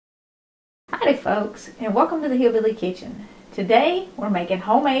Howdy folks, and welcome to the Hillbilly Kitchen. Today we're making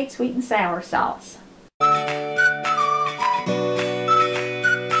homemade sweet and sour sauce.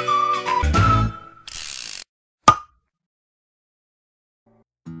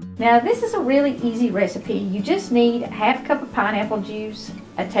 Now this is a really easy recipe. You just need a half cup of pineapple juice,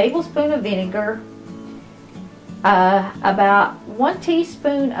 a tablespoon of vinegar, about 1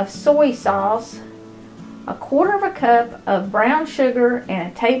 teaspoon of soy sauce, a quarter of a cup of brown sugar,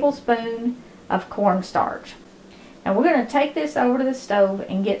 and a tablespoon of cornstarch. Now we're going to take this over to the stove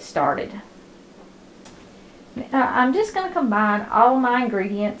and get started. Now, I'm just going to combine all of my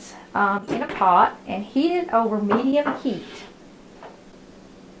ingredients in a pot and heat it over medium heat.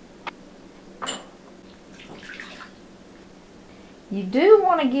 You do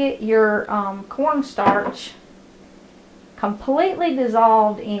want to get your cornstarch completely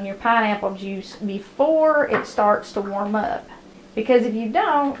dissolved in your pineapple juice before it starts to warm up, because if you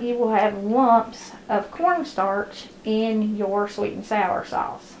don't, you will have lumps of cornstarch in your sweet and sour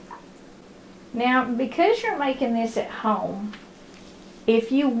sauce. Now, because you're making this at home,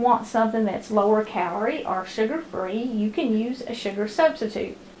 if you want something that's lower calorie or sugar-free, you can use a sugar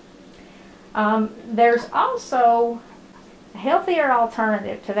substitute. There's also a healthier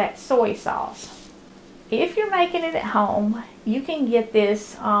alternative to that, soy sauce. If you're making it at home, you can get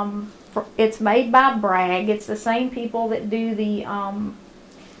this, it's made by Bragg. It's the same people that do the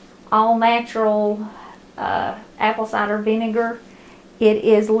all-natural apple cider vinegar. It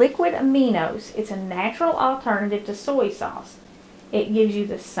is liquid aminos. It's a natural alternative to soy sauce. It gives you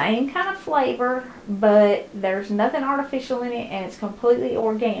the same kind of flavor, but there's nothing artificial in it, and it's completely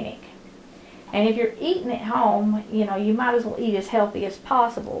organic. And if you're eating at home, you know, you might as well eat as healthy as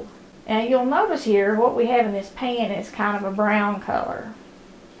possible. Now you'll notice here what we have in this pan is kind of a brown color.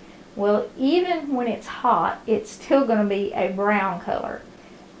 Well, even when it's hot, it's still going to be a brown color.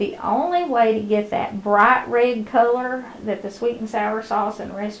 The only way to get that bright red color that the sweet and sour sauce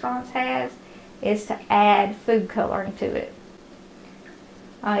in restaurants has is to add food coloring to it.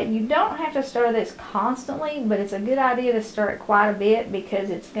 You don't have to stir this constantly, but it's a good idea to stir it quite a bit because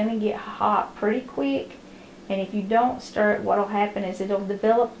it's going to get hot pretty quick. And if you don't stir it, what will happen is it'll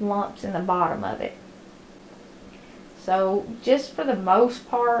develop lumps in the bottom of it. So just for the most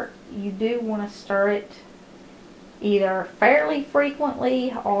part, you do want to stir it either fairly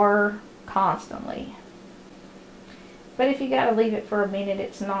frequently or constantly. But if you got to leave it for a minute,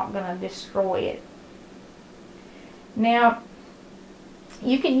 it's not going to destroy it. Now,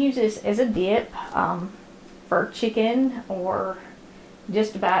 you can use this as a dip for chicken or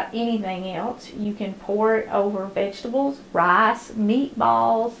just about anything else. You can pour it over vegetables, rice,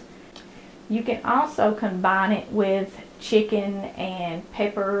 meatballs. You can also combine it with chicken and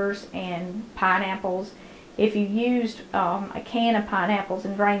peppers and pineapples. If you used a can of pineapples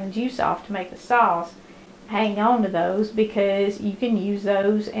and drained the juice off to make the sauce, hang on to those because you can use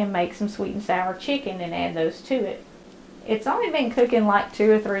those and make some sweet and sour chicken and add those to it. It's only been cooking like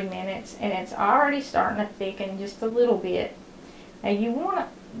 2 or 3 minutes and it's already starting to thicken just a little bit. Now you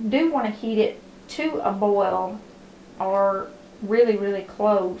do want to heat it to a boil or really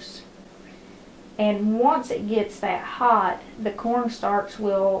close. And once it gets that hot, the cornstarch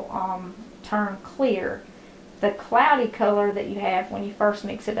will turn clear. The cloudy color that you have when you first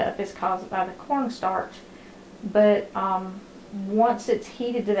mix it up is caused by the cornstarch. But once it's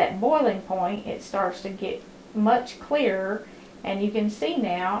heated to that boiling point, it starts to get much clearer. And you can see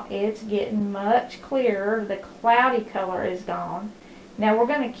now it's getting much clearer. The cloudy color is gone. Now we're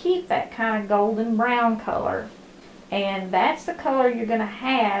going to keep that kind of golden brown color. And that's the color you're going to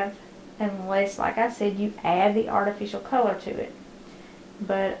have unless, like I said, you add the artificial color to it.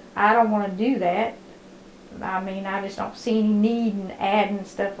 But I don't want to do that. I mean, I just don't see any need in adding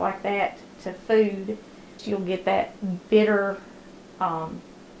stuff like that to food. You'll get that bitter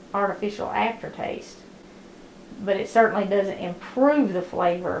artificial aftertaste. But it certainly doesn't improve the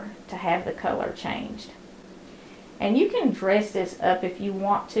flavor to have the color changed. And you can dress this up if you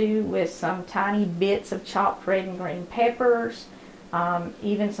want to with some tiny bits of chopped red and green peppers,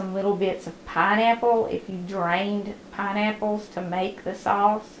 even some little bits of pineapple if you drained pineapples to make the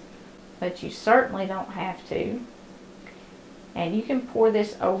sauce, but you certainly don't have to. And you can pour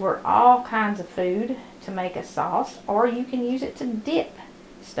this over all kinds of food to make a sauce, or you can use it to dip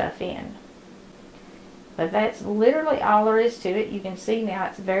stuff in. But that's literally all there is to it. You can see now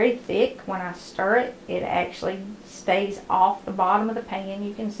it's very thick. When I stir it, it actually stays off the bottom of the pan.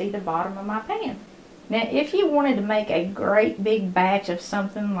 You can see the bottom of my pan. Now, if you wanted to make a great big batch of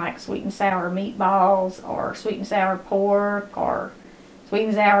something like sweet and sour meatballs or sweet and sour pork or sweet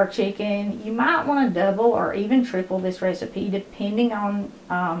and sour chicken. You might want to double or even triple this recipe depending on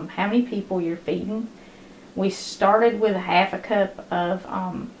how many people you're feeding. We started with half a cup of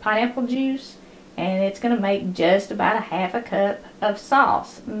pineapple juice, and it's going to make just about a half a cup of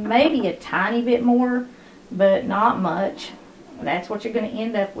sauce. Maybe a tiny bit more, but not much. That's what you're going to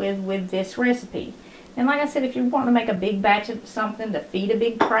end up with this recipe. And like I said, if you want to make a big batch of something to feed a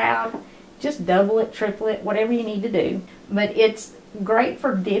big crowd, just double it, triple it, whatever you need to do. But it's great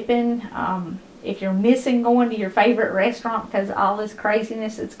for dipping. If you're missing going to your favorite restaurant because of all this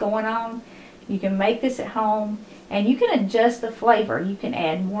craziness that's going on, you can make this at home, and you can adjust the flavor. You can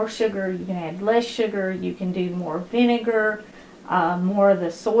add more sugar, you can add less sugar, you can do more vinegar, more of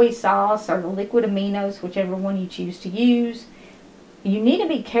the soy sauce or the liquid aminos, whichever one you choose to use. You need to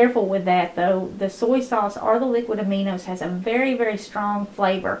be careful with that though. The soy sauce or the liquid aminos has a very, very strong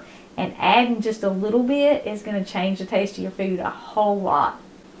flavor, and adding just a little bit is going to change the taste of your food a whole lot.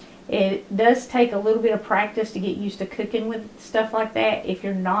 It does take a little bit of practice to get used to cooking with stuff like that if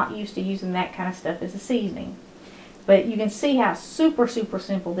you're not used to using that kind of stuff as a seasoning. But you can see how super, super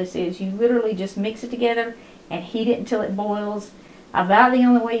simple this is. You literally just mix it together and heat it until it boils. About the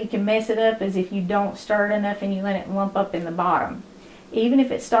only way you can mess it up is if you don't stir it enough and you let it lump up in the bottom. Even if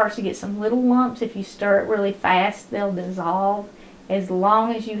it starts to get some little lumps, if you stir it really fast, they'll dissolve, as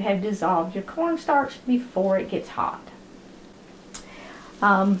long as you have dissolved your cornstarch before it gets hot.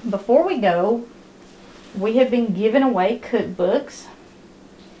 Before we go, we have been giving away cookbooks,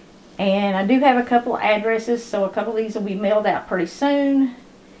 and I do have a couple addresses, so a couple of these will be mailed out pretty soon.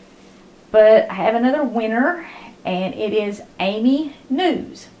 But I have another winner, and it is Amy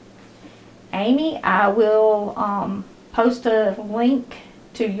News. Amy, I will post a link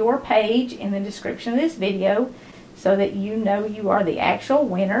to your page in the description of this video so that you know you are the actual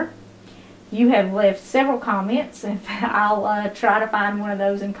winner. You have left several comments, and I'll try to find one of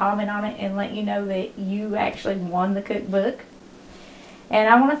those and comment on it and let you know that you actually won the cookbook. And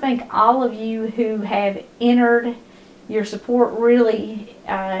I want to thank all of you who have entered. Your support really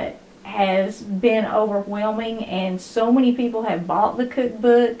has been overwhelming, and so many people have bought the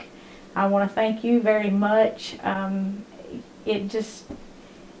cookbook. I want to thank you very much.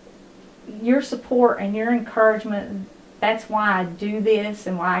 Your support and your encouragement, that's why I do this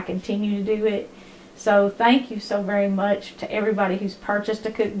and why I continue to do it. So thank you so very much to everybody who's purchased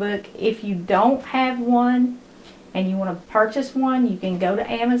a cookbook. If you don't have one and you want to purchase one, you can go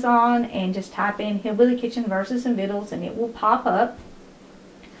to Amazon and just type in Hillbilly Kitchen Verses and Vittles and it will pop up.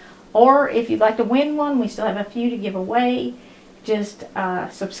 Or if you'd like to win one, we still have a few to give away. Just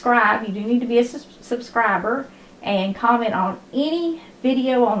subscribe. You do need to be a subscriber, and comment on any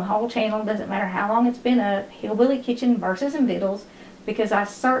video on the whole channel. Doesn't matter how long it's been up, Hillbilly Kitchen Verses and Vittles, because I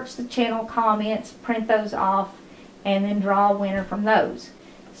search the channel comments, print those off, and then draw a winner from those.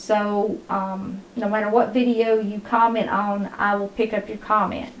 So no matter what video you comment on, I will pick up your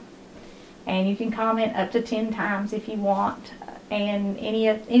comment. And you can comment up to 10 times if you want. And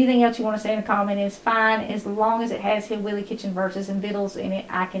anything else you want to say in a comment is fine, as long as it has Hillbilly Kitchen Verses and Vittles in it.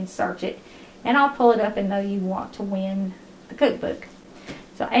 I can search it and I'll pull it up and know you want to win the cookbook.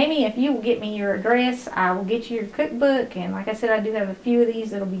 So Amy, if you will get me your address, I will get you your cookbook. And like I said, I do have a few of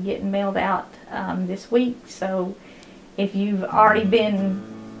these that'll be getting mailed out this week. So if you've already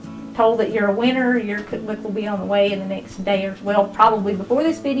been told that you're a winner, your cookbook will be on the way in the next day, or well, probably before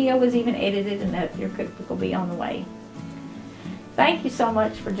this video is even edited and up, your cookbook will be on the way. Thank you so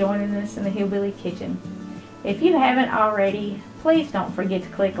much for joining us in the Hillbilly Kitchen. If you haven't already, please don't forget to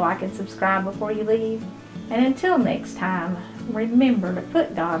click like and subscribe before you leave. And until next time, remember to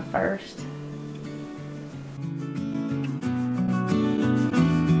put God first.